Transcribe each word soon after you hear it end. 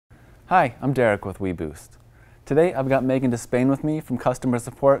Hi, I'm Derek with weBoost. Today I've got Megan Despain with me from customer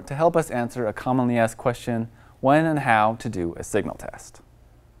support to help us answer a commonly asked question, when and how to do a signal test.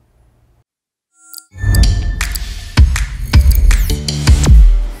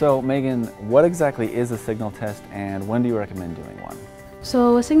 So Megan, what exactly is a signal test and when do you recommend doing one?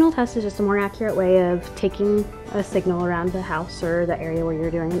 So a signal test is just a more accurate way of taking a signal around the house or the area where you're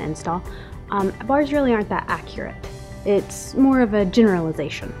doing an install. Bars really aren't that accurate. It's more of a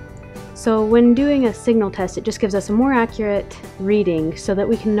generalization. So when doing a signal test, it just gives us a more accurate reading so that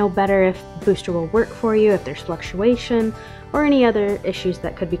we can know better if the booster will work for you, if there's fluctuation, or any other issues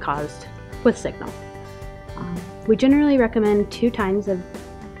that could be caused with signal. We generally recommend there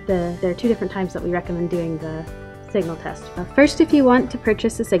are two different times that we recommend doing the signal test. First, if you want to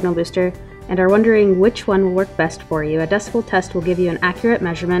purchase a signal booster and are wondering which one will work best for you, a decibel test will give you an accurate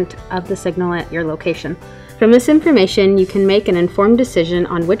measurement of the signal at your location. From this information, you can make an informed decision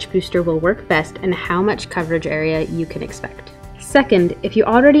on which booster will work best and how much coverage area you can expect. Second, if you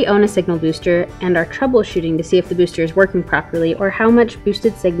already own a signal booster and are troubleshooting to see if the booster is working properly or how much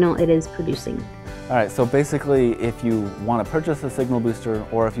boosted signal it is producing. Alright, so basically if you want to purchase a signal booster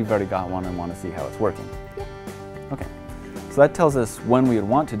or if you've already got one and want to see how it's working. Yeah. Okay, so that tells us when we would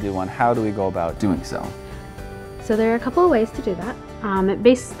want to do one. How do we go about doing so? So there are a couple of ways to do that,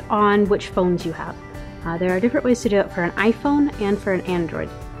 based on which phones you have. There are different ways to do it for an iPhone and for an Android.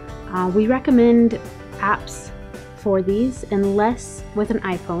 We recommend apps for these unless with an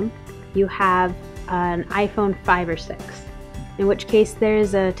iPhone you have an iPhone 5 or 6, in which case there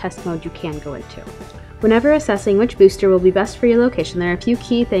is a test mode you can go into. Whenever assessing which booster will be best for your location, there are a few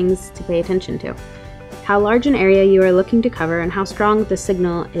key things to pay attention to. How large an area you are looking to cover and how strong the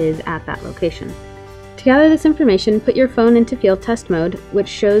signal is at that location. To gather this information, put your phone into field test mode, which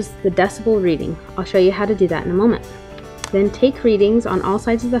shows the decibel reading. I'll show you how to do that in a moment. Then take readings on all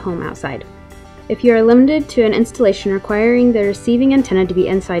sides of the home outside. If you are limited to an installation requiring the receiving antenna to be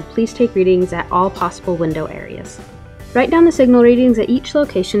inside, please take readings at all possible window areas. Write down the signal readings at each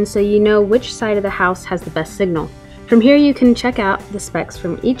location so you know which side of the house has the best signal. From here you can check out the specs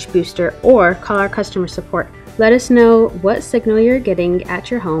from each booster or call our customer support. Let us know what signal you're getting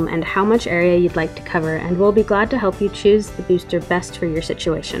at your home and how much area you'd like to cover, and we'll be glad to help you choose the booster best for your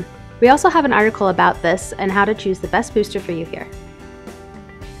situation. We also have an article about this and how to choose the best booster for you here.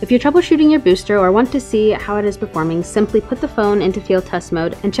 If you're troubleshooting your booster or want to see how it is performing, simply put the phone into field test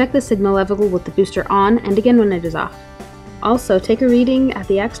mode and check the signal level with the booster on and again when it is off. Also, take a reading at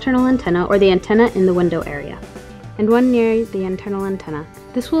the external antenna or the antenna in the window area, and one near the internal antenna.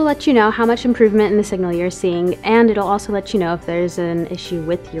 This will let you know how much improvement in the signal you're seeing, and it'll also let you know if there's an issue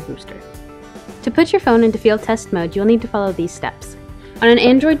with your booster. To put your phone into field test mode, you'll need to follow these steps. On an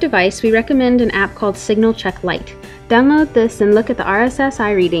Android device, we recommend an app called Signal Check Lite. Download this and look at the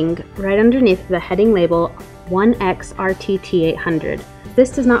RSSI reading right underneath the heading label 1XRTT800. If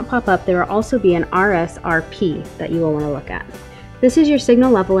this does not pop up, there will also be an RSRP that you will want to look at. This is your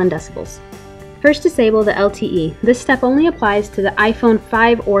signal level in decibels. First, disable the LTE. This step only applies to the iPhone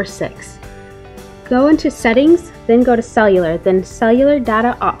 5 or 6. Go into Settings, then go to Cellular, then Cellular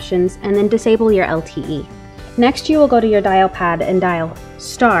Data Options, and then disable your LTE. Next, you will go to your dial pad and dial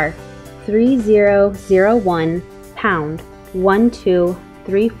star 3001 pound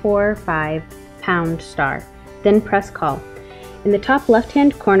 12345 pound star. Then press call. In the top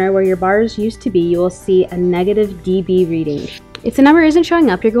left-hand corner where your bars used to be, you will see a negative dB reading. If the number isn't showing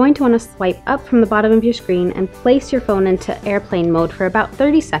up, you're going to want to swipe up from the bottom of your screen and place your phone into airplane mode for about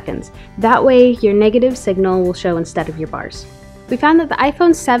 30 seconds. That way, your negative signal will show instead of your bars. We found that the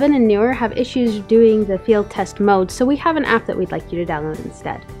iPhone 7 and newer have issues doing the field test mode, so we have an app that we'd like you to download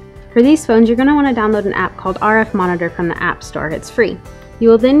instead. For these phones, you're going to want to download an app called RF Monitor from the App Store. It's free. You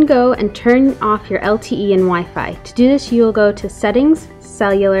will then go and turn off your LTE and Wi-Fi. To do this, you will go to Settings,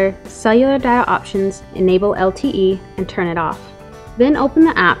 Cellular, Cellular Data Options, Enable LTE, and turn it off. Then open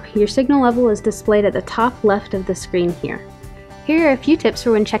the app. Your signal level is displayed at the top left of the screen here. Here are a few tips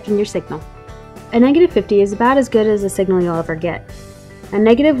for when checking your signal. A negative 50 is about as good as a signal you'll ever get. A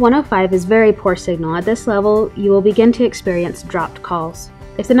negative 105 is very poor signal. At this level, you will begin to experience dropped calls.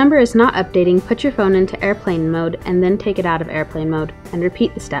 If the number is not updating, put your phone into airplane mode and then take it out of airplane mode and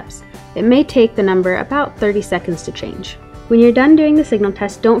repeat the steps. It may take the number about 30 seconds to change. When you're done doing the signal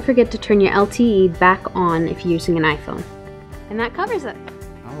test, don't forget to turn your LTE back on if you're using an iPhone. And that covers it.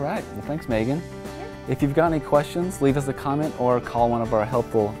 All right, well thanks Megan. If you've got any questions, leave us a comment or call one of our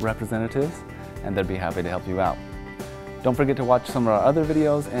helpful representatives and they'd be happy to help you out. Don't forget to watch some of our other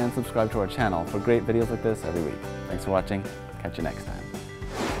videos and subscribe to our channel for great videos like this every week. Thanks for watching. Catch you next time.